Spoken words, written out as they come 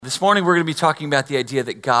This morning, we're going to be talking about the idea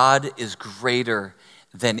that God is greater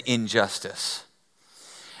than injustice.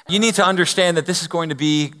 You need to understand that this is going to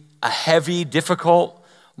be a heavy, difficult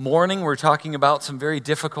morning. We're talking about some very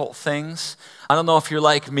difficult things. I don't know if you're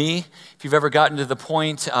like me, if you've ever gotten to the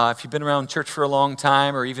point, if you've been around church for a long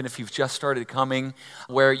time, or even if you've just started coming,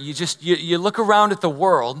 where you look around at the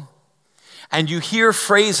world and you hear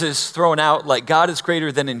phrases thrown out like God is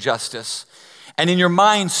greater than injustice, and in your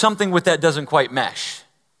mind, something with that doesn't quite mesh.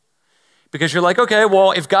 Because you're like, okay,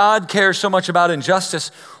 well, if God cares so much about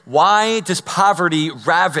injustice, why does poverty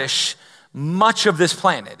ravish much of this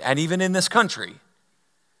planet and even in this country?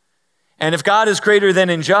 And if God is greater than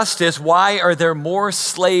injustice, why are there more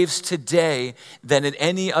slaves today than at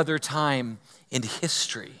any other time in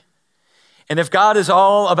history? And if God is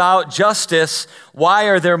all about justice, why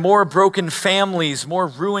are there more broken families, more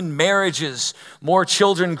ruined marriages, more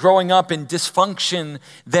children growing up in dysfunction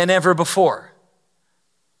than ever before?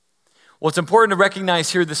 Well, it's important to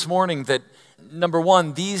recognize here this morning that, number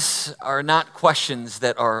one, these are not questions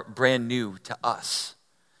that are brand new to us.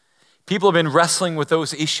 People have been wrestling with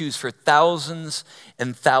those issues for thousands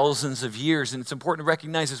and thousands of years, and it's important to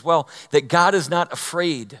recognize as well that God is not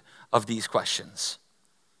afraid of these questions.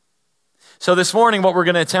 So this morning, what we're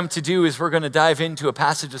going to attempt to do is we're going to dive into a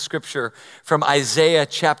passage of Scripture from Isaiah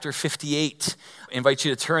chapter 58. I invite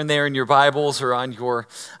you to turn there in your Bibles or on your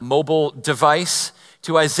mobile device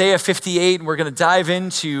to Isaiah 58, and we're going to dive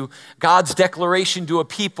into God's declaration to a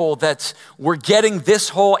people that we're getting this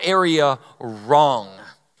whole area wrong,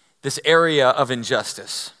 this area of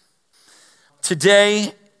injustice.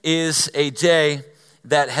 Today is a day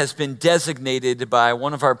that has been designated by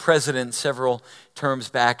one of our presidents several terms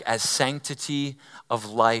back as Sanctity of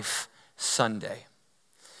Life Sunday,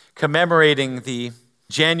 commemorating the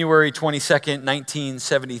January 22nd,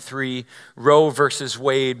 1973 Roe versus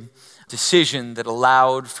Wade decision that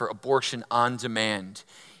allowed for abortion on demand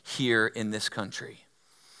here in this country.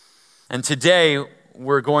 And today,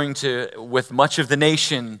 we're going to, with much of the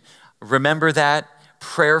nation, remember that,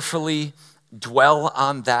 prayerfully dwell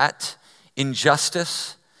on that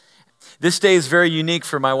injustice. This day is very unique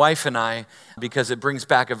for my wife and I because it brings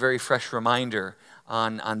back a very fresh reminder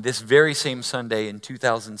on this very same Sunday in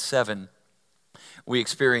 2007, we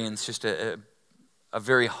experienced just a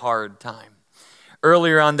very hard time.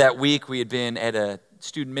 Earlier on that week, we had been at a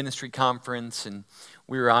student ministry conference, and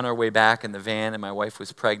we were on our way back in the van, and my wife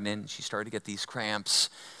was pregnant. She started to get these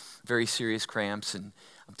cramps, very serious cramps, and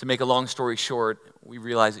to make a long story short, we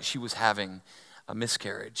realized that she was having a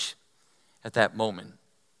miscarriage at that moment.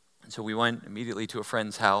 And so we went immediately to a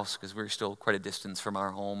friend's house, because we were still quite a distance from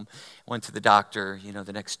our home, went to the doctor,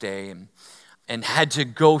 the next day, and had to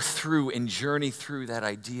go through and journey through that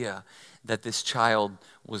idea that this child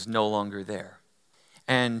was no longer there.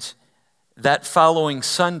 And that following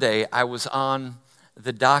Sunday, I was on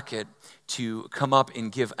the docket to come up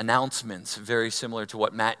and give announcements, very similar to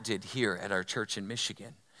what Matt did here at our church in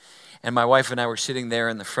Michigan. And my wife and I were sitting there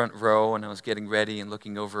in the front row, and I was getting ready and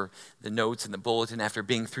looking over the notes and the bulletin after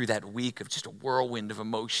being through that week of just a whirlwind of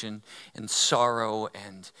emotion and sorrow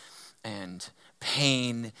and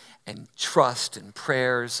pain and trust and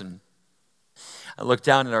prayers. And I looked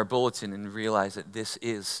down at our bulletin and realized that this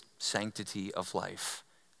is Sanctity of Life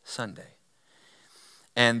Sunday.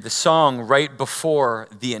 And the song right before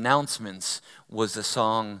the announcements was the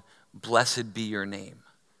song, Blessed Be Your Name.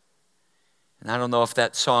 And I don't know if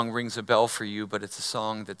that song rings a bell for you, but it's a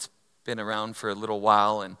song that's been around for a little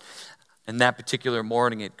while. And that particular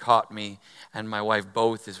morning, it caught me and my wife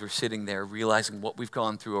both as we're sitting there realizing what we've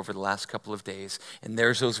gone through over the last couple of days. And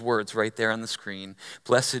there's those words right there on the screen.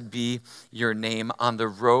 Blessed be your name on the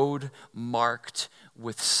road marked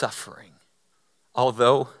with suffering.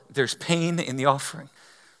 Although there's pain in the offering,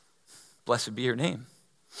 blessed be your name.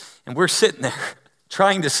 And we're sitting there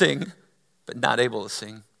trying to sing, but not able to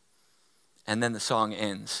sing. And then the song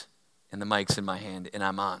ends, and the mic's in my hand, and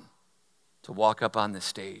I'm on to walk up on the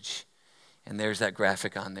stage. And there's that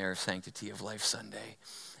graphic on there of Sanctity of Life Sunday.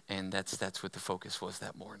 And that's what the focus was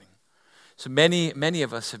that morning. So many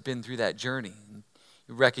of us have been through that journey.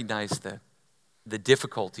 You recognize the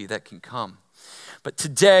difficulty that can come. But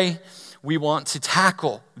today, we want to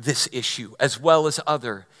tackle this issue as well as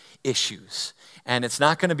other issues. And it's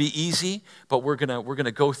not going to be easy, but we're going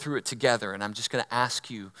to go through it together. And I'm just going to ask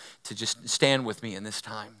you to just stand with me in this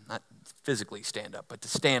time. Not physically stand up, but to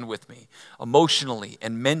stand with me emotionally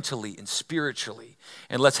and mentally and spiritually.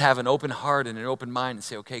 And let's have an open heart and an open mind and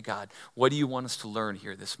say, okay, God, what do you want us to learn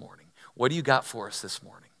here this morning? What do you got for us this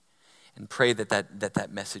morning? And pray that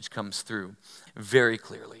message comes through very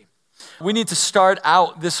clearly. We need to start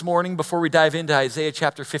out this morning before we dive into Isaiah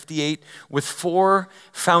chapter 58 with 4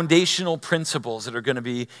 foundational principles that are going to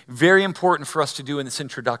be very important for us to do in this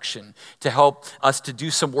introduction to help us to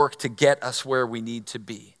do some work to get us where we need to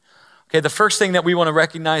be. Okay, the first thing that we want to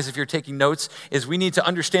recognize if you're taking notes is we need to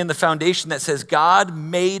understand the foundation that says God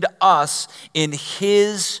made us in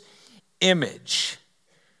His image.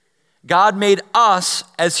 God made us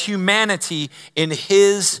as humanity in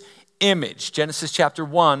His image. Genesis chapter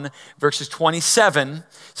 1, verses 27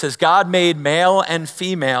 says, God made male and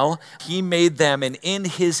female. He made them, and in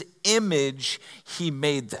His image, He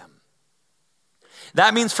made them.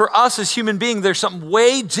 That means for us as human beings, there's something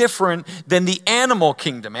way different than the animal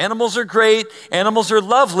kingdom. Animals are great, animals are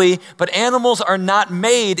lovely, but animals are not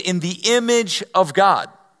made in the image of God.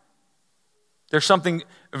 There's something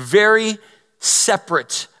very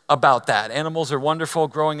separate about that. Animals are wonderful.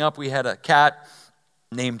 Growing up, we had a cat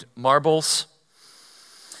named Marbles.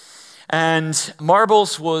 And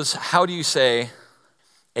Marbles was, how do you say,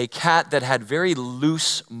 a cat that had very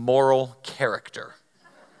loose moral character.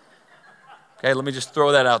 Okay, let me just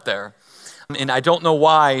throw that out there. And I don't know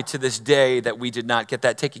why to this day that we did not get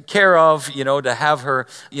that taken care of, to have her,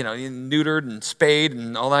 neutered and spayed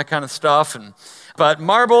and all that kind of stuff. But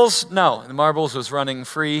Marbles, no. Marbles was running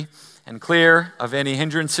free and clear of any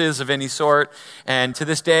hindrances of any sort. And to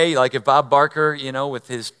this day, like if Bob Barker, with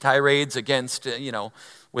his tirades against,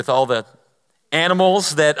 with all the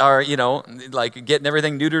animals that are, like getting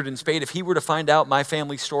everything neutered and spayed, if he were to find out my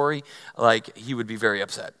family story, he would be very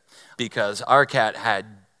upset because our cat had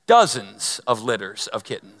dozens of litters of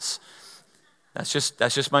kittens. That's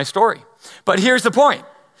just my story. But here's the point.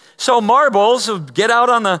 So Marbles would get out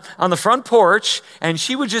on the front porch, and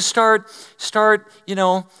she would just start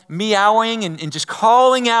meowing and just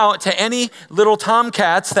calling out to any little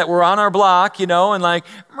tomcats that were on our block, and like,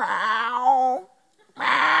 meow,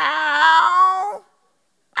 meow,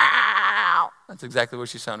 meow. That's exactly what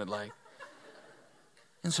she sounded like.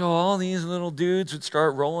 And so all these little dudes would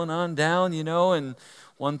start rolling on down, and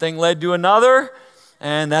one thing led to another,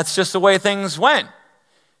 and that's just the way things went.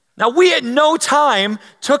 Now, we at no time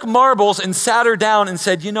took Marbles and sat her down and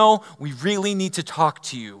said, we really need to talk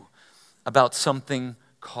to you about something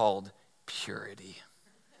called purity.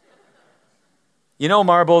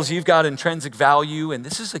 Marbles, you've got intrinsic value, and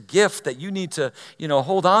this is a gift that you need to,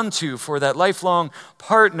 hold on to for that lifelong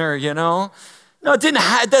partner, No,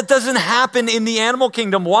 that doesn't happen in the animal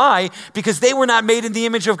kingdom. Why? Because they were not made in the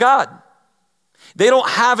image of God. They don't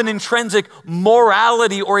have an intrinsic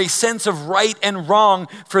morality or a sense of right and wrong.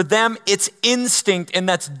 For them, it's instinct, and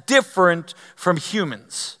that's different from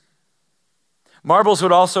humans. Marbles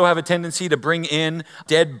would also have a tendency to bring in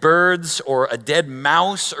dead birds or a dead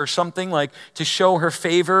mouse or something to show her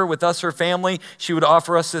favor with us, her family. She would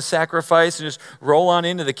offer us this sacrifice and just roll on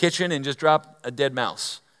into the kitchen and just drop a dead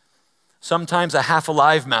mouse. Sometimes a half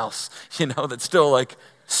alive mouse, that's still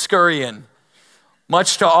scurrying.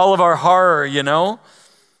 Much to all of our horror,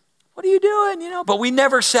 What are you doing, But we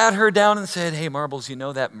never sat her down and said, hey, Marbles,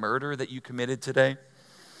 that murder that you committed today?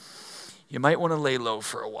 You might want to lay low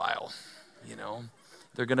for a while,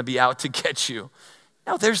 They're going to be out to get you.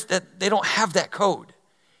 No, they don't have that code.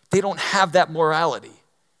 They don't have that morality.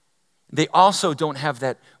 They also don't have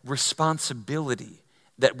that responsibility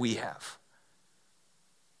that we have.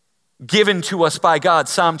 Given to us by God,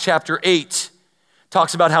 Psalm chapter 8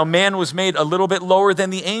 talks about how man was made a little bit lower than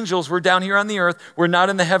the angels. We're down here on the earth. We're not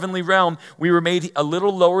in the heavenly realm. We were made a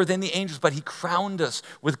little lower than the angels, but He crowned us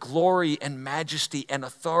with glory and majesty and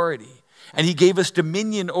authority. And He gave us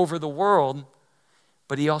dominion over the world,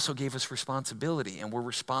 but He also gave us responsibility, and we're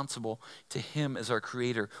responsible to Him as our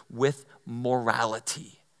Creator with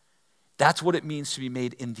morality. That's what it means to be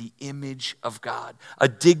made in the image of God. A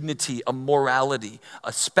dignity, a morality,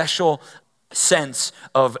 a special sense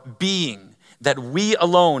of being that we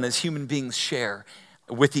alone as human beings share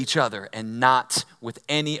with each other and not with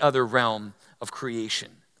any other realm of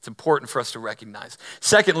creation. It's important for us to recognize.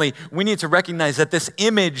 Secondly, we need to recognize that this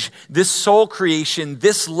image, this soul creation,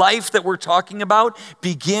 this life that we're talking about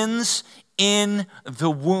begins in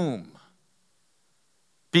the womb.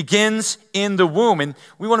 Begins in the womb. And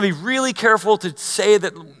we want to be really careful to say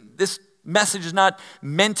that this message is not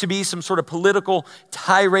meant to be some sort of political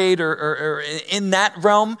tirade or in that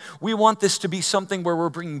realm. We want this to be something where we're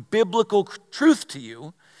bringing biblical truth to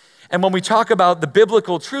you. And when we talk about the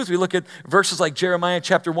biblical truth, we look at verses like Jeremiah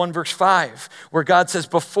chapter 1, verse 5, where God says,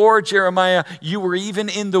 before Jeremiah, you were even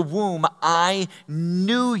in the womb, I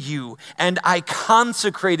knew you, and I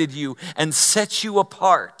consecrated you and set you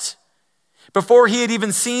apart. Before he had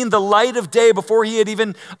even seen the light of day, before he had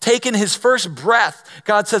even taken his first breath,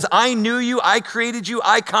 God says, I knew you, I created you,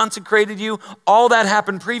 I consecrated you. All that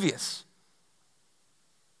happened previous.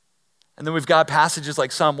 And then we've got passages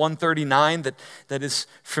like Psalm 139 that is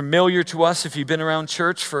familiar to us if you've been around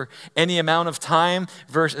church for any amount of time,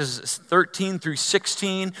 verses 13 through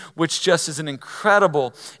 16, which just is an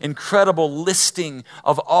incredible, incredible listing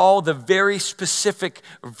of all the very specific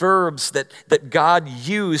verbs that God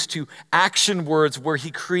used to action words where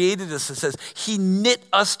he created us. It says, he knit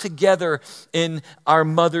us together in our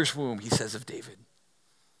mother's womb, he says of David.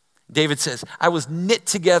 David says, I was knit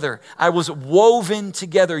together. I was woven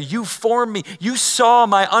together. You formed me. You saw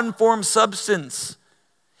my unformed substance.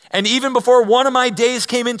 And even before one of my days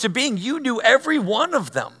came into being, you knew every one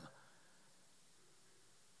of them.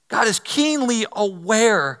 God is keenly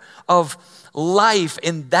aware of life,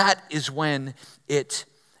 and that is when it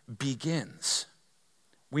begins.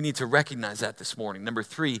 We need to recognize that this morning. Number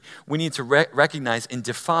 3, we need to recognize and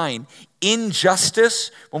define injustice.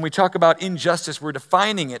 When we talk about injustice, we're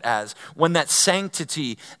defining it as when that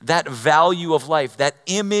sanctity, that value of life, that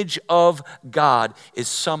image of God is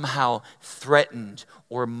somehow threatened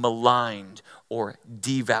or maligned or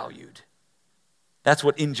devalued. That's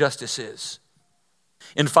what injustice is.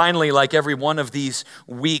 And finally, like every one of these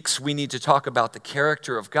weeks, we need to talk about the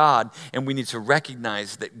character of God, and we need to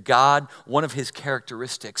recognize that God, one of his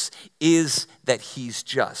characteristics is that he's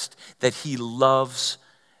just, that he loves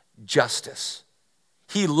justice.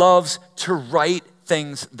 He loves to right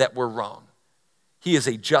things that were wrong. He is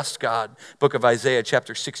a just God. Book of Isaiah,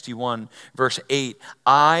 chapter 61, verse 8,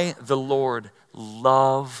 I, the Lord,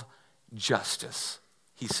 love justice,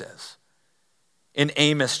 he says. In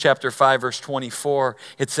Amos chapter 5, verse 24,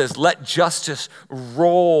 it says, let justice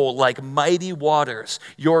roll like mighty waters,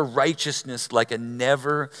 your righteousness like a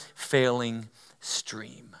never-failing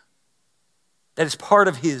stream. That is part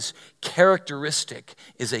of his characteristic,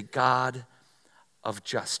 is a God of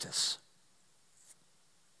justice.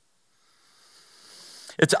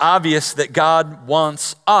 It's obvious that God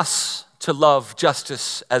wants us to love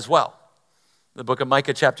justice as well. The book of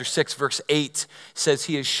Micah chapter 6 verse 8 says,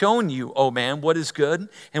 he has shown you, O man, what is good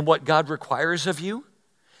and what God requires of you,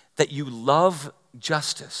 that you love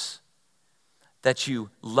justice, that you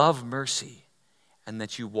love mercy, and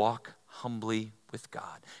that you walk humbly with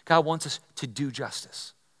God. God wants us to do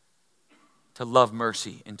justice, to love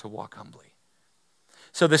mercy, and to walk humbly.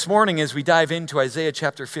 So this morning, as we dive into Isaiah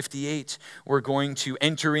chapter 58, we're going to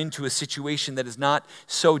enter into a situation that is not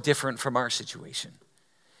so different from our situation.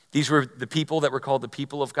 These were the people that were called the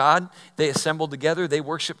people of God. They assembled together, they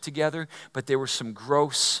worshiped together, but there were some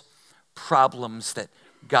gross problems that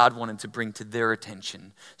God wanted to bring to their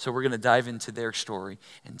attention. So we're going to dive into their story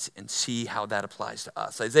and see how that applies to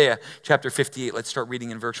us. Isaiah chapter 58, let's start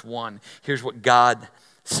reading in verse 1. Here's what God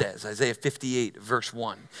says, Isaiah 58, verse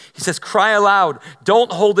 1. He says, cry aloud,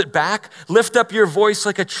 don't hold it back. Lift up your voice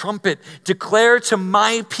like a trumpet. Declare to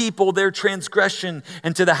my people their transgression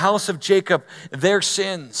and to the house of Jacob their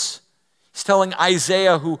sins. He's telling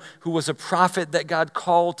Isaiah, who was a prophet that God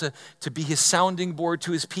called to be his sounding board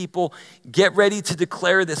to his people, get ready to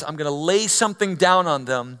declare this. I'm going to lay something down on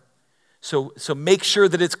them, so make sure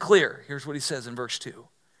that it's clear. Here's what he says in verse 2.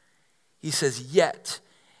 He says, yet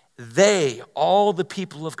they, all the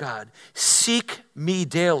people of God, seek me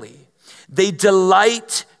daily. They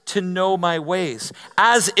delight to know my ways,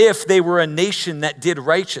 as if they were a nation that did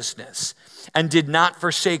righteousness and did not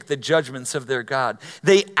forsake the judgments of their God.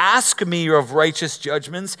 They ask me of righteous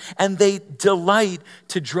judgments, and they delight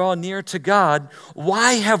to draw near to God.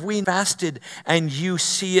 Why have we fasted and you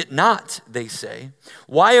see it not, they say?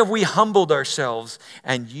 Why have we humbled ourselves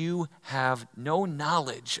and you have no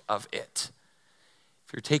knowledge of it?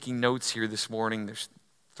 If you're taking notes here this morning, there's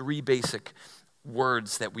 3 basic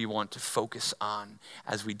words that we want to focus on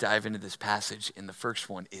as we dive into this passage. And the first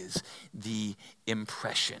one is the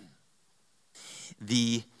impression.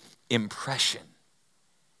 The impression.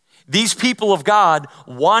 These people of God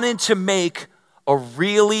wanted to make a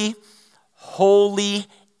really holy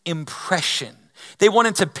impression. They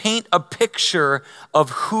wanted to paint a picture of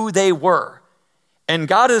who they were. And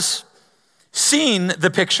God has seen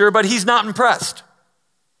the picture, but he's not impressed.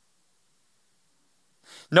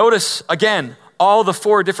 Notice, again, all the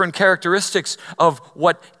 4 different characteristics of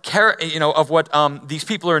what these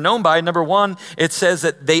people are known by. Number 1, it says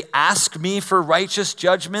that they ask me for righteous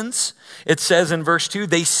judgments. It says in verse 2,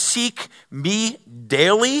 they seek me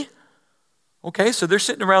daily. Okay, so they're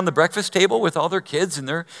sitting around the breakfast table with all their kids, and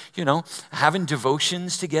they're, having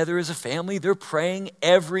devotions together as a family. They're praying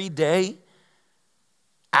every day.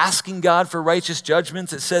 asking God for righteous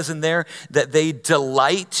judgments. It says in there that they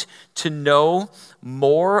delight to know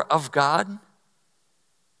more of God.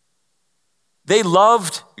 They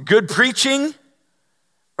loved good preaching,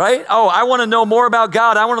 right? Oh, I want to know more about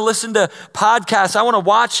God. I want to listen to podcasts. I want to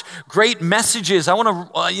watch great messages. I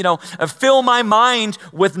want to, fill my mind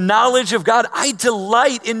with knowledge of God. I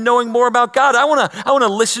delight in knowing more about God. I want to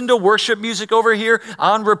listen to worship music over here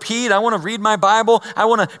on repeat. I want to read my Bible. I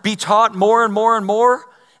want to be taught more and more and more.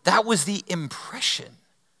 That was the impression.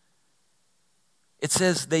 It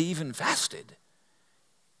says they even fasted.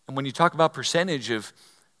 And when you talk about percentage of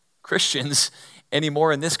Christians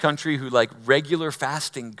anymore in this country who like regular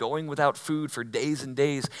fasting, going without food for days and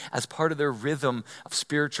days as part of their rhythm of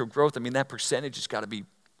spiritual growth, I mean, that percentage has got to be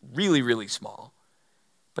really, really small.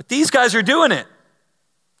 But these guys are doing it.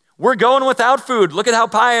 We're going without food. Look at how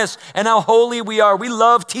pious and how holy we are. We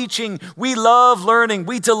love teaching. We love learning.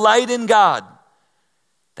 We delight in God.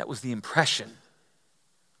 That was the impression.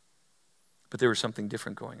 But there was something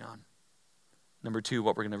different going on. Number 2,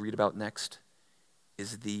 what we're going to read about next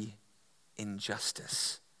is the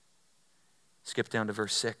injustice. Skip down to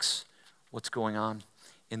verse 6. What's going on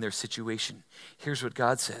in their situation? Here's what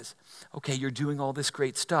God says. Okay, you're doing all this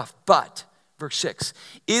great stuff, but, verse 6,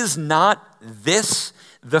 is not this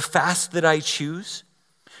the fast that I choose?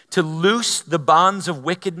 To loose the bonds of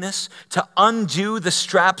wickedness, to undo the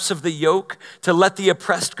straps of the yoke, to let the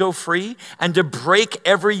oppressed go free, and to break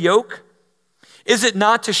every yoke? Is it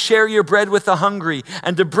not to share your bread with the hungry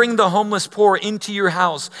and to bring the homeless poor into your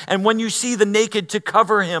house? And when you see the naked, to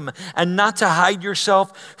cover him and not to hide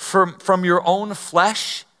yourself from your own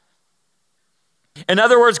flesh? In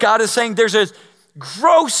other words, God is saying there's a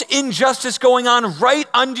gross injustice going on right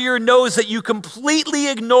under your nose that you completely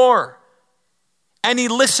ignore. And he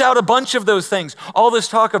lists out a bunch of those things. All this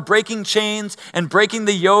talk of breaking chains and breaking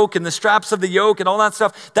the yoke and the straps of the yoke and all that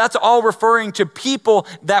stuff, that's all referring to people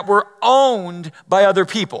that were owned by other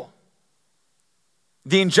people.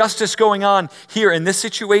 The injustice going on here in this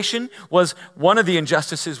situation was, one of the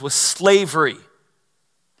injustices was slavery.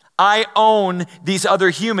 I own these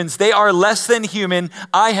other humans. They are less than human.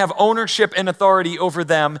 I have ownership and authority over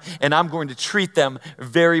them, and I'm going to treat them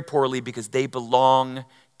very poorly because they belong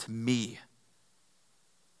to me.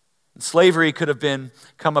 Slavery could have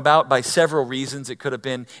come about by several reasons. It could have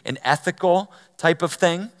been an ethical type of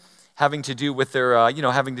thing, having to do with their,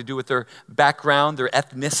 background, their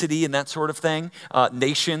ethnicity, and that sort of thing.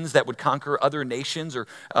 Nations that would conquer other nations, or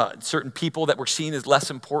certain people that were seen as less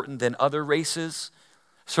important than other races.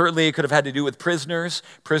 Certainly, it could have had to do with prisoners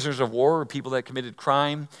of war, or people that committed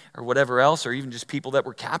crime, or whatever else, or even just people that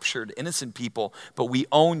were captured, innocent people. But we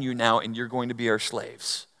own you now, and you're going to be our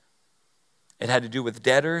slaves. It had to do with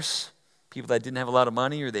debtors, people that didn't have a lot of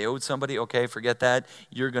money or they owed somebody. Okay, forget that.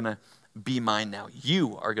 You're going to be mine now.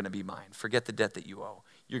 You are going to be mine. Forget the debt that you owe.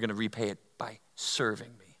 You're going to repay it by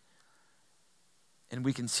serving me. And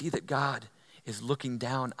we can see that God is looking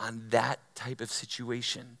down on that type of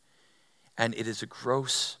situation, and it is a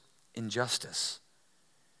gross injustice.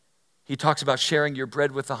 He talks about sharing your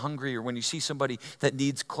bread with the hungry, or when you see somebody that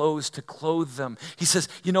needs clothes, to clothe them. He says,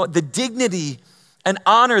 the dignity and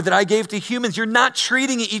honor that I gave to humans, you're not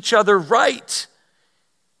treating each other right.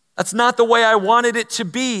 That's not the way I wanted it to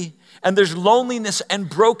be. And there's loneliness and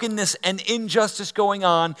brokenness and injustice going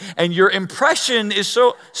on, and your impression is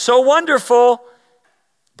so wonderful,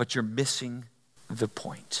 but you're missing the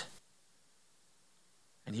point.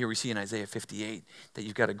 And here we see in Isaiah 58 that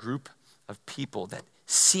you've got a group of people that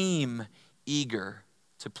seem eager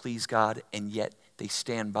to please God, and yet they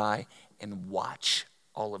stand by and watch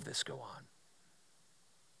all of this go on.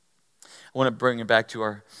 I want to bring it back to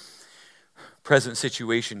our present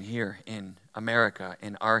situation here in America,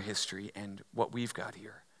 in our history, and what we've got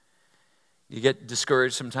here. You get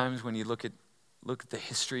discouraged sometimes when you look at the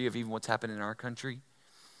history of even what's happened in our country.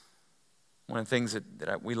 One of the things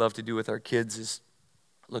that we love to do with our kids is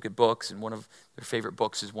look at books, and one of their favorite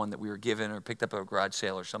books is one that we were given or picked up at a garage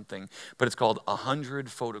sale or something, but it's called 100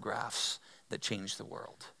 Photographs That Changed the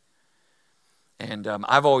World. And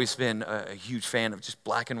I've always been a huge fan of just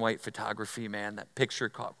black and white photography, man. That picture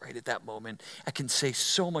caught right at that moment. I can say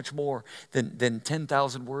so much more than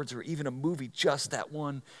 10,000 words or even a movie, just that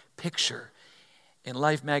one picture. And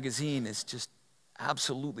Life magazine is just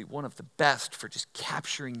absolutely one of the best for just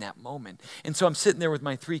capturing that moment. And so I'm sitting there with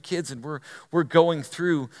my 3 kids, and we're going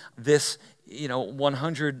through this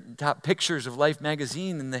 100 top pictures of Life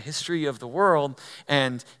magazine in the history of the world,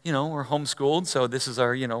 and we're homeschooled, so this is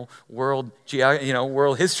our world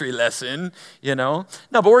history lesson. No,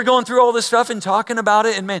 but we're going through all this stuff and talking about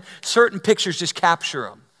it, and man, certain pictures just capture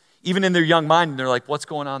them, even in their young mind, and they're like, "What's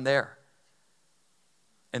going on there?"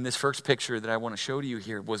 And this first picture that I want to show to you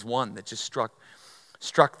here was one that just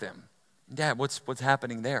struck them. Dad, what's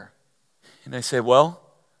happening there? And I said, well,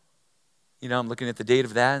 I'm looking at the date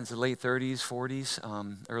of that. It's the late 30s,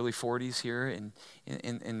 40s, early 40s here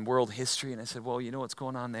in world history. And I said, well, what's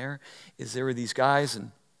going on there is there were these guys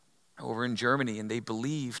over in Germany, and they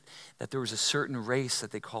believed that there was a certain race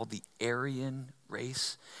that they called the Aryan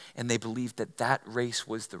race, and they believed that race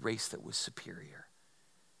was the race that was superior.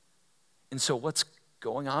 And so what's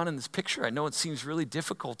going on in this picture? I know it seems really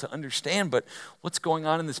difficult to understand, but what's going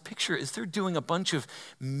on in this picture is they're doing a bunch of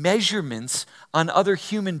measurements on other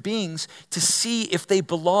human beings to see if they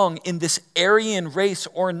belong in this Aryan race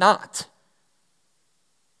or not.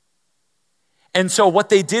 And so what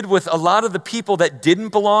they did with a lot of the people that didn't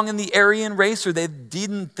belong in the Aryan race, or they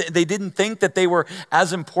didn't think that they were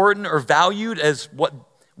as important or valued as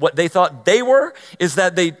what they thought they were, is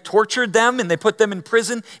that they tortured them and they put them in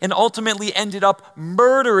prison and ultimately ended up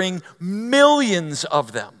murdering millions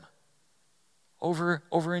of them over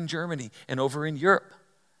in Germany and over in Europe.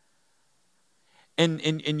 And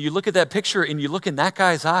you look at that picture and you look in that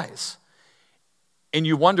guy's eyes and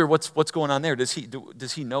you wonder what's going on there. Does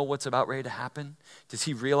he know what's about ready to happen? Does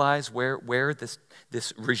he realize where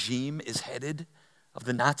this regime is headed of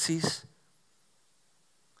the Nazis?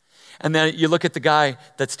 And then you look at the guy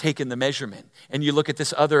that's taken the measurement, and you look at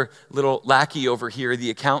this other little lackey over here, the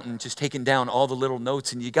accountant, just taking down all the little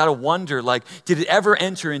notes, and you got to wonder, did it ever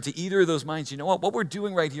enter into either of those minds? You know what we're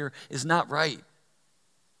doing right here is not right.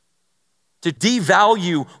 To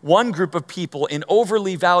devalue one group of people and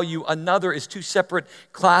overly value another as two separate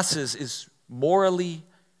classes is morally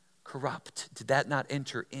corrupt. Did that not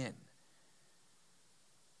enter in?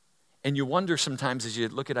 And you wonder sometimes as you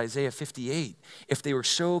look at Isaiah 58, if they were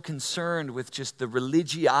so concerned with just the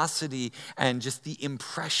religiosity and just the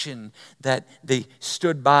impression that they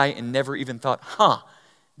stood by and never even thought,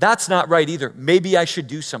 that's not right either. Maybe I should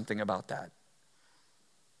do something about that.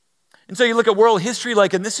 And so you look at world history,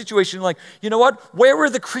 like in this situation, you know what? Where were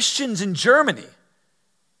the Christians in Germany?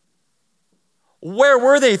 Where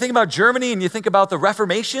were they? You think about Germany and you think about the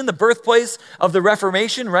Reformation, the birthplace of the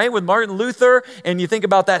Reformation, right? With Martin Luther, and you think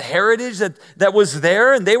about that heritage that was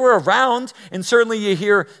there, and they were around. And certainly you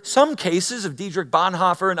hear some cases of Dietrich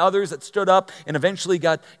Bonhoeffer and others that stood up and eventually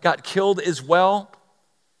got killed as well.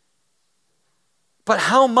 But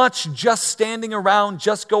how much just standing around,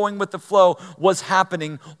 just going with the flow was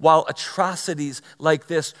happening while atrocities like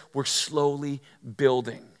this were slowly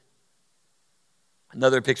building?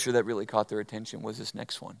 Another picture that really caught their attention was this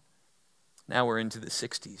next one. Now we're into the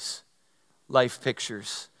 60s. Life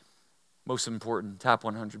pictures, most important, top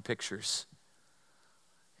 100 pictures.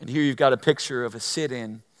 And here you've got a picture of a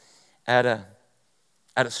sit-in at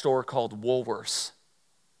a store called Woolworths.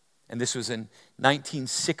 And this was in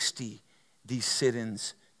 1960, these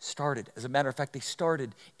sit-ins started. As a matter of fact, they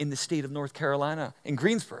started in the state of North Carolina, in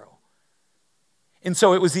Greensboro. And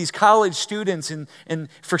so it was these college students, and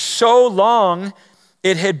for so long,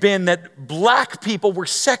 it had been that black people were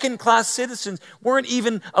second-class citizens, weren't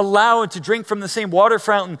even allowed to drink from the same water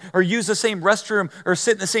fountain or use the same restroom or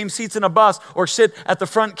sit in the same seats in a bus or sit at the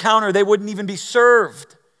front counter. They wouldn't even be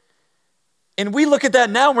served. And we look at that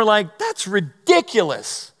now and we're like, that's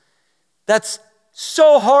ridiculous. That's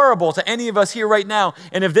so horrible to any of us here right now.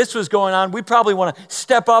 And if this was going on, we probably want to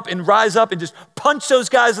step up and rise up and just punch those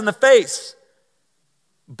guys in the face.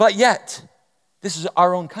 But yet, this is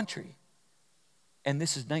our own country. And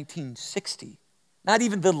this is 1960, not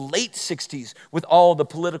even the late 60s with all the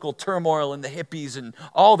political turmoil and the hippies and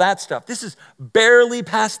all that stuff. This is barely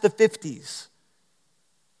past the 50s.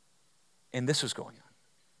 And this was going on.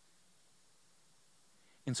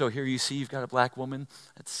 And so here you see you've got a black woman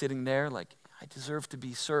that's sitting there like, I deserve to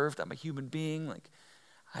be served. I'm a human being.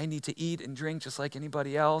 I need to eat and drink just like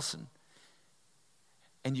anybody else.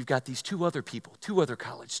 And you've got these two other people, two other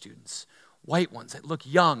college students, white ones that look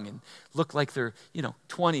young and look like they're,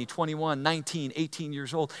 20, 21, 19, 18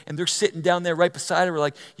 years old. And they're sitting down there right beside her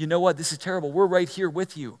like, you know what, this is terrible. We're right here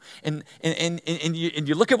with you. And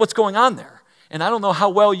you look at what's going on there. And I don't know how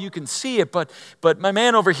well you can see it, but my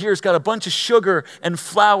man over here has got a bunch of sugar and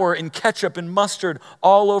flour and ketchup and mustard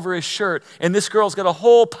all over his shirt. And this girl's got a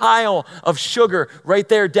whole pile of sugar right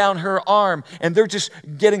there down her arm. And they're just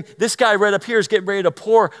this guy right up here is getting ready to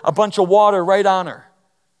pour a bunch of water right on her.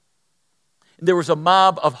 There was a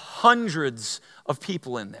mob of hundreds of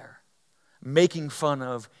people in there, making fun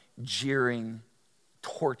of, jeering,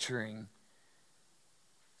 torturing.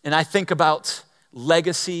 And I think about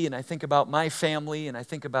legacy, and I think about my family, and I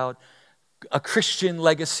think about a Christian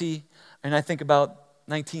legacy, and I think about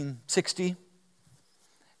 1960.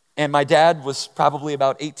 And my dad was probably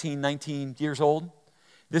about 18, 19 years old.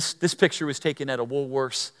 This picture was taken at a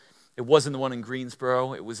Woolworths. It wasn't the one in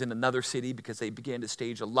Greensboro. It was in another city because they began to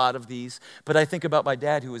stage a lot of these. But I think about my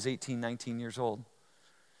dad who was 18, 19 years old.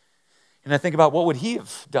 And I think about what would he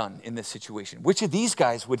have done in this situation? Which of these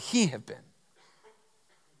guys would he have been?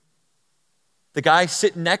 The guy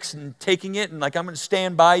sitting next and taking it and like, I'm going to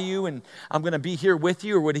stand by you and I'm going to be here with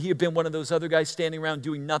you? Or would he have been one of those other guys standing around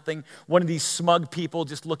doing nothing? One of these smug people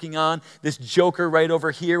just looking on? This joker right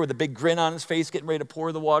over here with a big grin on his face getting ready to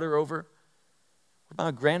pour the water over? What about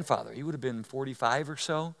a grandfather? He would have been 45 or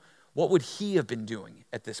so. What would he have been doing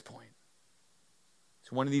at this point?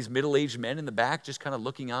 So one of these middle-aged men in the back just kind of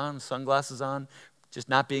looking on, sunglasses on, just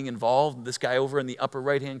not being involved. This guy over in the upper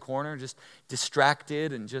right-hand corner just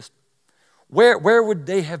distracted and just... Where would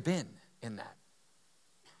they have been in that?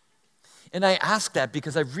 And I ask that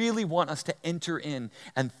because I really want us to enter in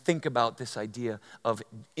and think about this idea of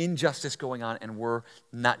injustice going on and we're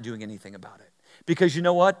not doing anything about it. Because you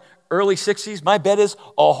know what? Early 60s, my bet is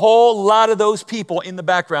a whole lot of those people in the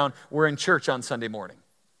background were in church on Sunday morning.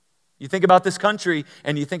 You think about this country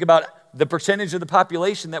and you think about the percentage of the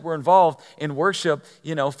population that were involved in worship,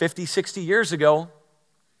 50, 60 years ago.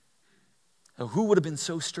 Who would have been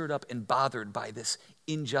so stirred up and bothered by this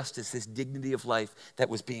injustice, this dignity of life that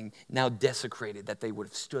was being now desecrated, that they would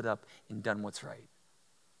have stood up and done what's right?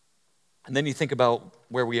 And then you think about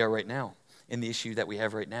where we are right now, in the issue that we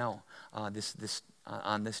have right now, on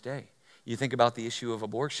this day. You think about the issue of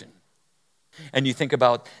abortion. And you think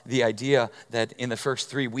about the idea that in the first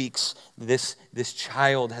 3 weeks, this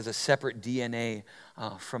child has a separate DNA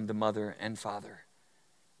from the mother and father.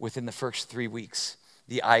 Within the first 3 weeks.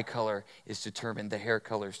 The eye color is determined. The hair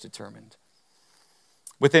color is determined.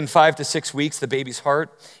 Within 5 to 6 weeks, the baby's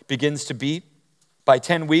heart begins to beat. By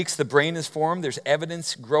 10 weeks, the brain is formed. There's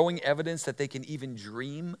evidence, growing evidence that they can even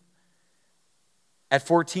dream. At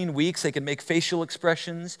 14 weeks, they can make facial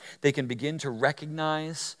expressions. They can begin to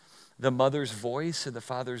recognize the mother's voice or the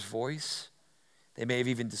father's voice. They may have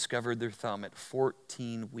even discovered their thumb at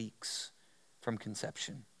 14 weeks from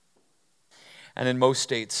conception. And in most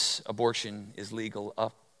states, abortion is legal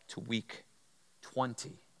up to week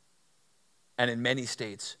 20. And in many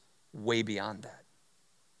states, way beyond that.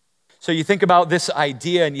 So you think about this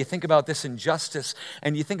idea and you think about this injustice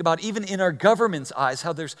and you think about even in our government's eyes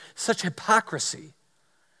how there's such hypocrisy.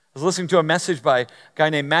 I was listening to a message by a guy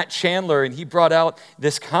named Matt Chandler, and he brought out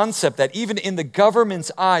this concept that even in the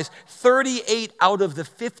government's eyes, 38 out of the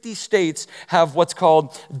 50 states have what's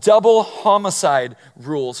called double homicide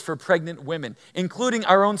rules for pregnant women, including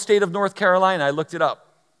our own state of North Carolina. I looked it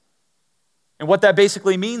up. And what that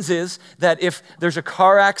basically means is that if there's a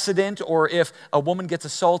car accident or if a woman gets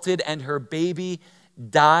assaulted and her baby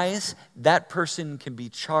dies, that person can be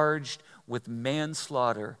charged with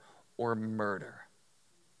manslaughter or murder.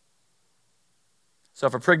 So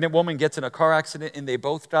if a pregnant woman gets in a car accident and they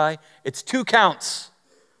both die, it's 2 counts.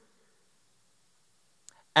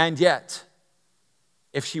 And yet,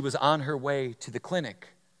 if she was on her way to the clinic,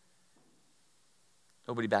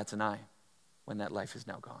 nobody bats an eye when that life is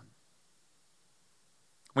now gone.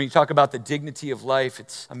 When you talk about the dignity of life,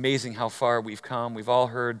 it's amazing how far we've come. We've all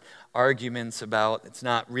heard arguments about it's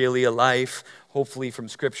not really a life. Hopefully from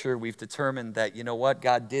Scripture, we've determined that, you know what,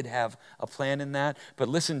 God did have a plan in that. But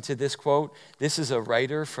listen to this quote. This is a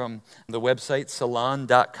writer from the website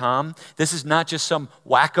salon.com. This is not just some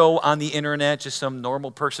wacko on the internet, just some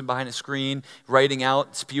normal person behind a screen writing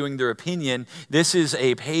out, spewing their opinion. This is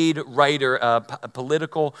a paid writer, a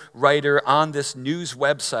political writer on this news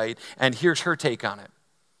website, and here's her take on it.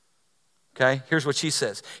 Okay, here's what she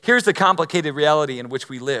says. Here's the complicated reality in which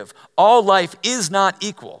we live. All life is not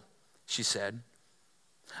equal, she said.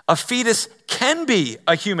 A fetus can be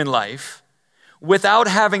a human life without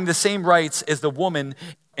having the same rights as the woman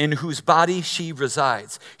in whose body she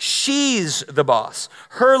resides. She's the boss.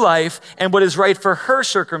 Her life and what is right for her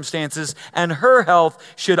circumstances and her health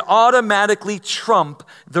should automatically trump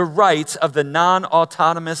the rights of the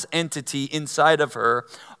non-autonomous entity inside of her,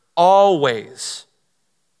 always.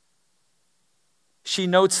 She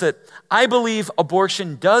notes that, I believe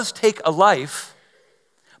abortion does take a life,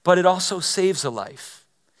 but it also saves a life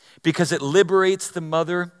because it liberates the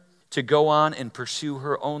mother to go on and pursue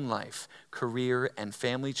her own life, career, and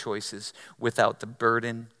family choices without the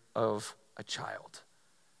burden of a child.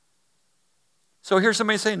 So here's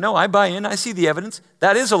somebody saying, no, I buy in, I see the evidence.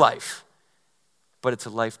 That is a life, but it's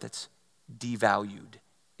a life that's devalued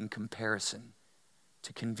in comparison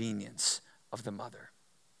to convenience of the mother.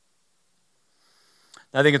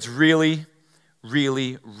 I think it's really,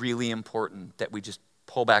 really, really important that we just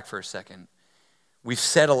pull back for a second. We've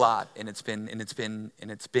said a lot, and it's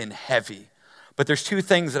been heavy. But there's two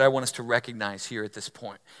things that I want us to recognize here at this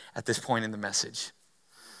point in the message.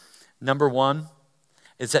 Number one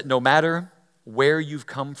is that no matter where you've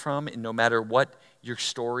come from and no matter what your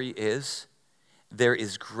story is, there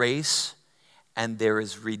is grace and there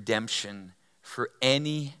is redemption for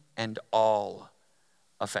any and all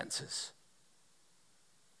offenses.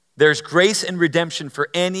 There's grace and redemption for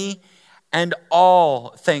any and all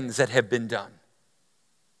things that have been done.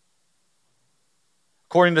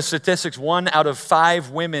 According to statistics, 1 out of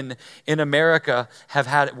 5 women in America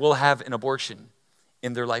will have an abortion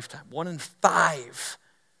in their lifetime. 1 in 5.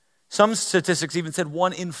 Some statistics even said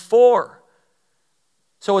 1 in 4.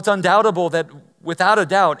 So it's undoubtable that without a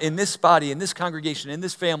doubt in this body, in this congregation, in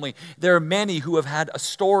this family, there are many who have had a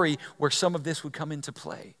story where some of this would come into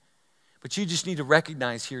play. But you just need to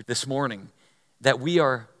recognize here this morning that we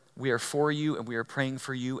are for you and we are praying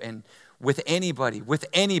for you. And with anybody, with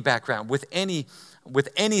any background, with any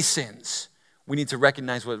sins, we need to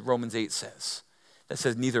recognize what Romans 8 says. That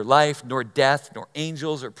says neither life, nor death, nor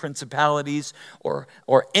angels, or principalities, or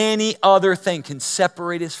any other thing can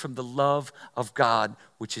separate us from the love of God,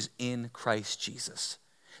 which is in Christ Jesus.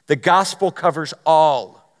 The gospel covers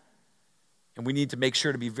all. And we need to make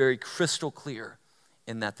sure to be very crystal clear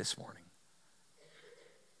in that this morning.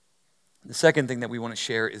 The second thing that we want to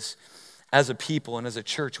share is, as a people and as a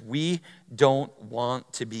church, we don't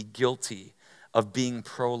want to be guilty of being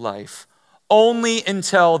pro-life only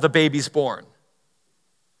until the baby's born.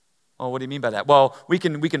 Well, what do you mean by that? Well, we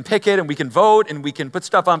can picket and we can vote and we can put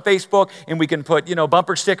stuff on Facebook and we can put,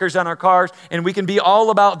 bumper stickers on our cars and we can be all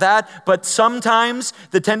about that. But sometimes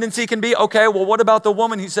the tendency can be, okay, well, what about the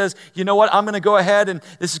woman who says, you know what, I'm going to go ahead and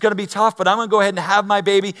this is going to be tough, but I'm going to go ahead and have my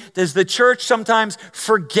baby. Does the church sometimes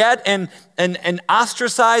forget and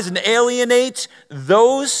ostracize and alienate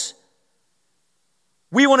those?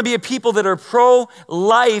 We want to be a people that are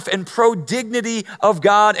pro-life and pro-dignity of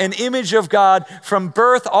God and image of God from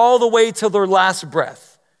birth all the way to their last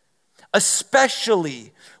breath,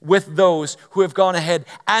 especially with those who have gone ahead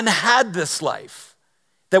and had this life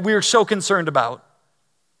that we are so concerned about.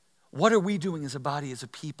 What are we doing as a body, as a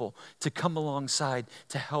people, to come alongside,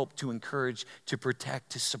 to help, to encourage, to protect,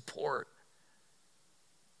 to support?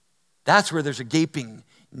 That's where there's a gaping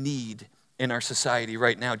need in our society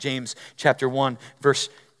right now. James chapter 1, verse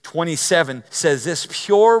 27 says this: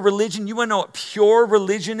 pure religion, you want to know what pure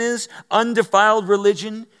religion is? Undefiled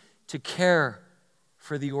religion, to care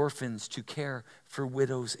for the orphans, to care for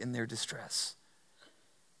widows in their distress.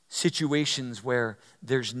 Situations where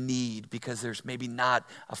there's need because there's maybe not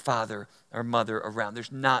a father or mother around.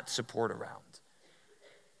 There's not support around.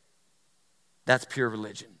 That's pure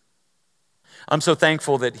religion. I'm so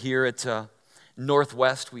thankful that here at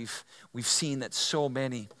Northwest, we've seen that so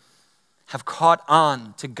many have caught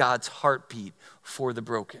on to God's heartbeat for the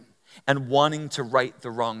broken and wanting to right the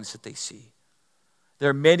wrongs that they see. There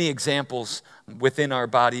are many examples within our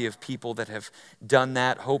body of people that have done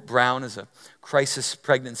that. Hope Brown is a crisis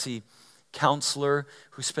pregnancy counselor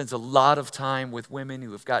who spends a lot of time with women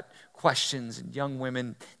who have got questions and young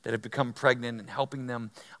women that have become pregnant and helping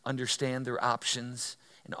them understand their options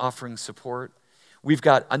and offering support. We've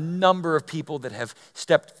got a number of people that have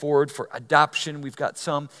stepped forward for adoption. We've got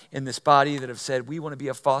some in this body that have said, we want to be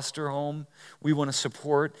a foster home. We want to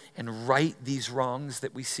support and right these wrongs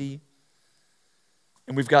that we see.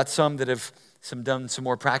 And we've got some that have done some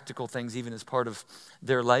more practical things, even as part of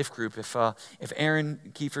their life group. If Aaron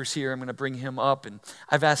Kiefer's here, I'm going to bring him up. And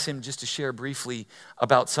I've asked him just to share briefly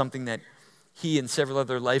about something that he and several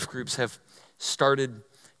other life groups have started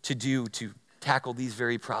to do to tackle these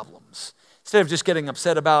very problems. Instead of just getting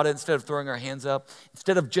upset about it, instead of throwing our hands up,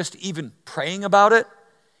 instead of just even praying about it,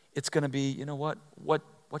 it's going to be, you know what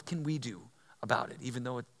can we do about it? Even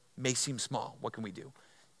though it may seem small, what can we do?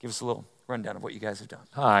 Give us a little rundown of what you guys have done.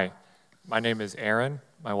 Hi, my name is Aaron.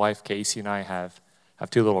 My wife Casey and I have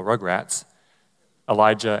 2 little rugrats,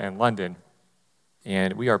 Elijah and London.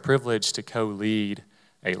 And we are privileged to co-lead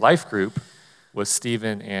a life group with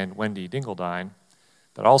Stephen and Wendy Dingledine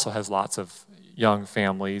that also has lots of young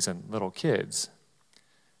families and little kids.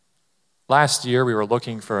 Last year, we were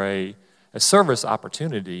looking for a service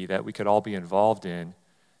opportunity that we could all be involved in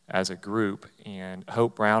as a group, and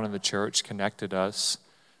Hope Brown and the church connected us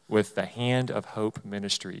with the Hand of Hope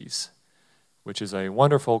Ministries, which is a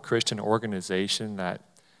wonderful Christian organization that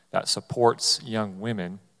supports young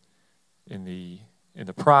women in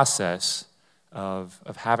the process of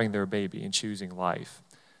having their baby and choosing life.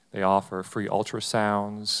 They offer free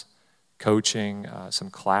ultrasounds, coaching,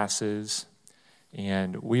 some classes,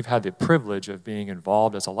 and we've had the privilege of being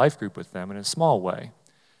involved as a life group with them in a small way,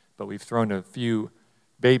 but we've thrown a few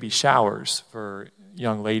baby showers for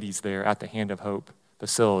young ladies there at the Hand of Hope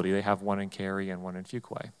facility. They have one in Cary and one in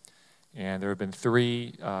Fuquay. And there have been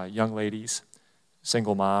 3 young ladies,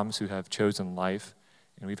 single moms, who have chosen life,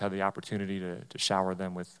 and we've had the opportunity to shower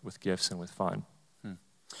them with gifts and with fun.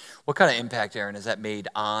 What kind of impact, Aaron, has that made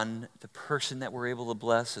on the person that we're able to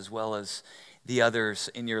bless, as well as the others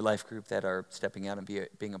in your life group that are stepping out and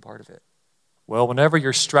being a part of it? Well, whenever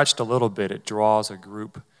you're stretched a little bit, it draws a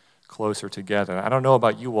group closer together. I don't know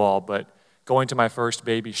about you all, but going to my first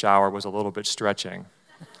baby shower was a little bit stretching.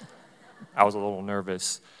 I was a little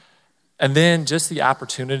nervous. And then just the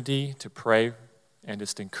opportunity to pray and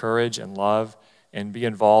just encourage and love and be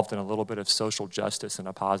involved in a little bit of social justice in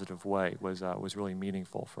a positive way was really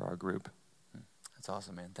meaningful for our group. That's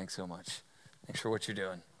awesome, man. Thanks so much. Thanks for what you're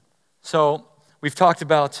doing. So we've talked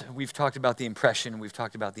about the impression, we've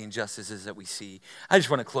talked about the injustices that we see. I just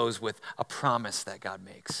want to close with a promise that God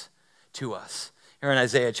makes to us. Here in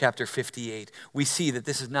Isaiah chapter 58, we see that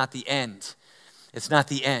this is not the end. It's not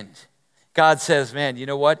the end. God says, man, you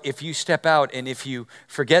know what? If you step out and if you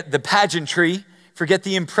forget the pageantry, forget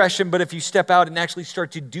the impression, but if you step out and actually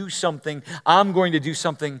start to do something, I'm going to do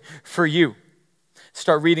something for you.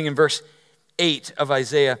 Start reading in verse 8 of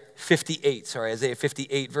Isaiah 58. Isaiah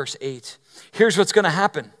 58, verse 8. Here's what's going to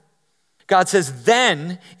happen. God says,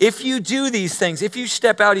 then, if you do these things, if you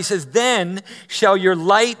step out, he says, then shall your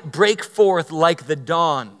light break forth like the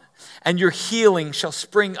dawn, and your healing shall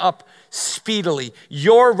spring up speedily.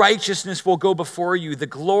 Your righteousness will go before you. The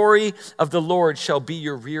glory of the Lord shall be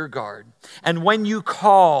your rear guard. And when you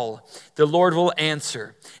call, the Lord will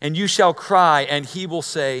answer, and you shall cry, and he will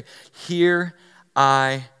say, here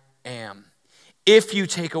I am. If you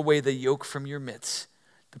take away the yoke from your midst,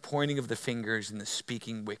 the pointing of the fingers and the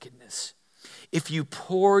speaking wickedness, if you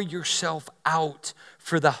pour yourself out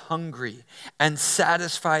for the hungry and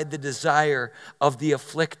satisfy the desire of the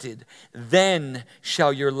afflicted, then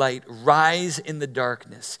shall your light rise in the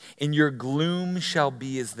darkness, and your gloom shall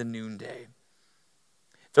be as the noonday.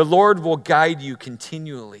 The Lord will guide you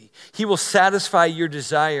continually. He will satisfy your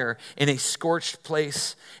desire in a scorched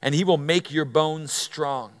place, and he will make your bones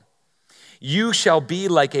strong. You shall be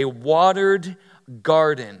like a watered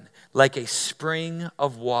garden, like a spring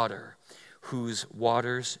of water, whose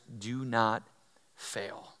waters do not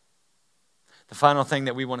fail. The final thing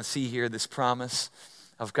that we want to see here, this promise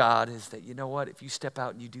of God, is that, you know what, if you step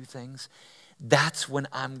out and you do things, that's when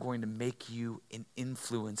I'm going to make you an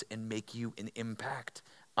influence and make you an impact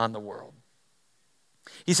on the world.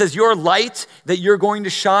 He says your light that you're going to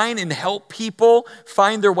shine and help people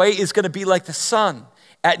find their way is going to be like the sun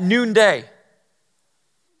at noonday.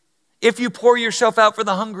 If you pour yourself out for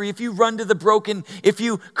the hungry, if you run to the broken, if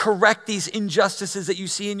you correct these injustices that you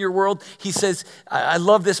see in your world, he says, I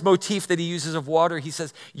love this motif that he uses of water. He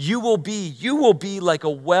says, you will be like a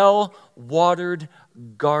well-watered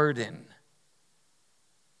garden.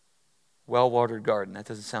 Well-watered garden. That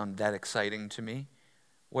doesn't sound that exciting to me.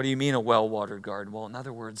 What do you mean a well-watered garden? Well, in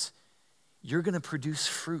other words, you're going to produce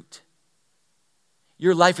fruit.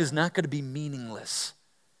 Your life is not going to be meaningless.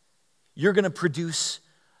 You're going to produce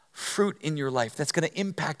fruit in your life that's going to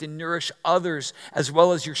impact and nourish others as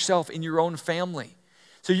well as yourself in your own family.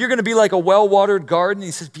 So you're going to be like a well-watered garden.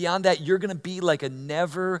 He says beyond that, you're going to be like a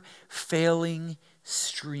never-failing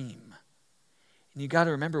stream. And you got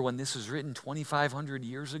to remember when this was written 2,500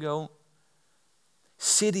 years ago,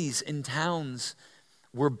 cities and towns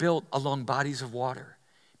were built along bodies of water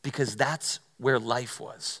because that's where life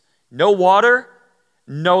was. No water,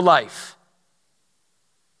 no life.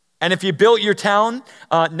 And if you built your town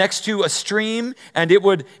next to a stream and it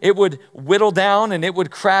would whittle down and it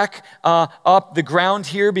would crack up the ground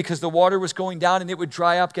here because the water was going down and it would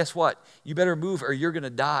dry up, guess what? You better move or you're going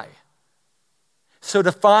to die. So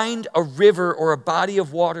to find a river or a body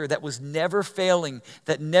of water that was never failing,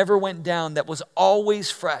 that never went down, that was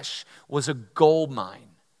always fresh, was a gold mine.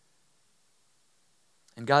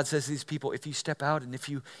 And God says to these people, if you step out and if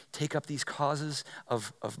you take up these causes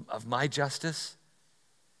of my justice,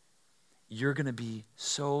 you're going to be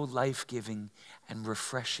so life-giving and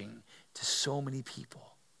refreshing to so many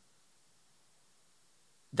people.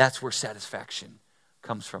 That's where satisfaction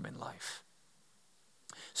comes from in life.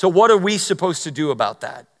 So what are we supposed to do about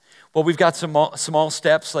that? Well, we've got some small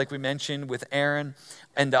steps, like we mentioned, with Aaron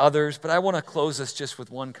and others, but I want to close us just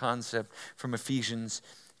with one concept from Ephesians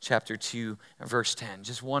chapter 2, verse 10.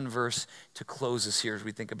 Just one verse to close us here as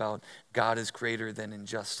we think about God is greater than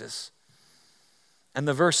injustice. And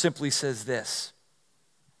the verse simply says this,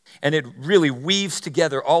 and it really weaves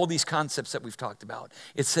together all these concepts that we've talked about.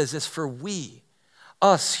 It says this, for we,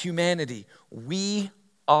 us, humanity, we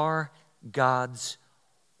are God's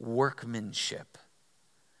workmanship,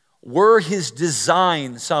 We're his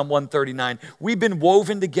design, Psalm 139. We've been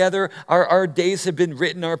woven together. Our days have been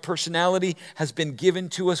written. Our personality has been given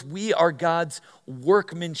to us. We are God's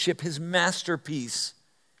workmanship, his masterpiece.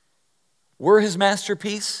 We're his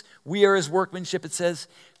masterpiece. We are his workmanship. It says,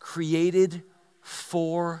 created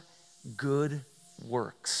for good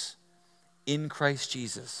works in Christ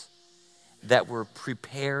Jesus that were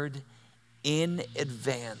prepared in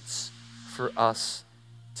advance for us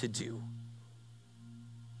to do.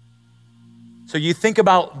 So you think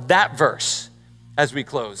about that verse as we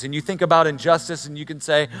close, and you think about injustice, and you can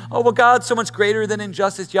say, oh, well, God's so much greater than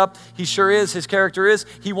injustice. Yup, he sure is. His character is.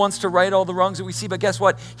 He wants to right all the wrongs that we see, but guess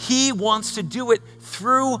what? He wants to do it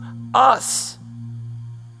through us.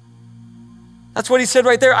 That's what he said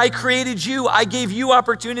right there. I created you. I gave you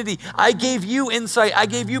opportunity. I gave you insight. I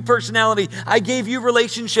gave you personality. I gave you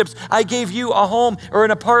relationships. I gave you a home or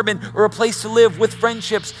an apartment or a place to live with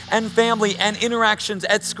friendships and family and interactions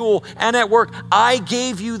at school and at work. I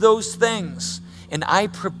gave you those things, and I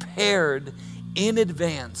prepared in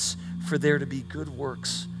advance for there to be good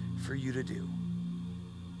works for you to do.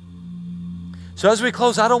 So as we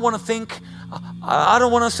close, I don't want us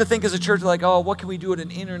to think as a church like, oh, what can we do at an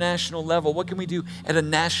international level? What can we do at a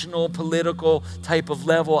national political type of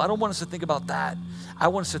level? I don't want us to think about that. I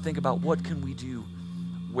want us to think about what can we do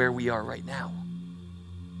where we are right now?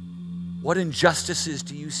 What injustices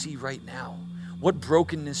do you see right now? What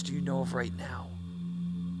brokenness do you know of right now?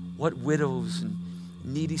 What widows and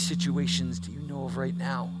needy situations do you know of right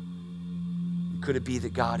now? Could it be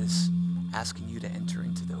that God is asking you to enter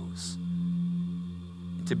into those?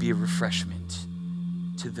 To be a refreshment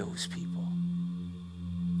to those people.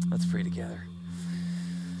 Let's pray together.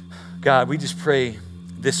 God, we just pray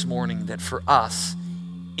this morning that for us,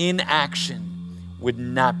 inaction would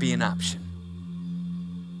not be an option.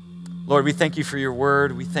 Lord, we thank you for your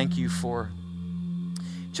word. We thank you for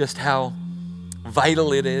just how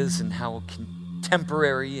vital it is and how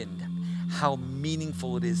contemporary and how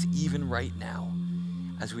meaningful it is even right now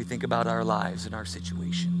as we think about our lives and our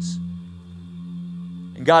situations.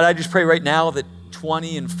 And God, I just pray right now that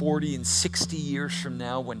 20 and 40 and 60 years from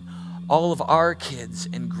now, when all of our kids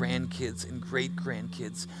and grandkids and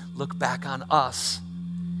great-grandkids look back on us,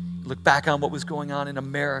 look back on what was going on in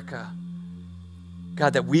America,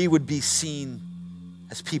 God, that we would be seen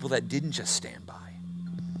as people that didn't just stand by,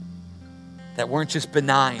 that weren't just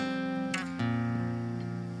benign.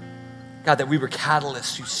 God, that we were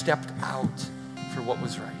catalysts who stepped out for what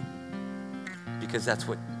was right, because that's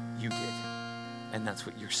what you did. And that's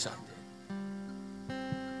what your son did.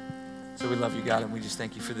 So we love you, God, and we just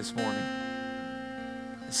thank you for this morning.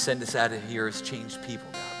 Send us out of here as changed people,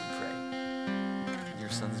 God, we pray. In your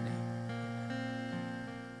son's name.